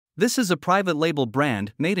This is a private label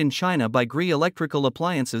brand made in China by HvacRepairGuy electrical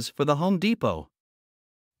appliances for the Home Depot.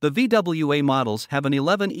 The VWA models have an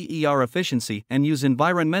 11 EER efficiency and use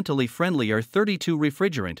environmentally friendlier 32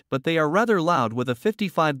 refrigerant, but they are rather loud with a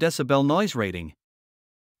 55 decibel noise rating.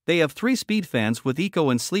 They have 3-speed fans with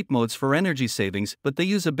eco and sleep modes for energy savings, but they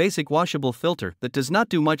use a basic washable filter that does not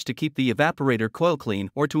do much to keep the evaporator coil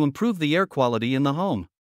clean or to improve the air quality in the home.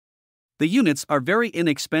 The units are very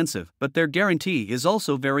inexpensive, but their guarantee is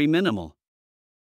also very minimal.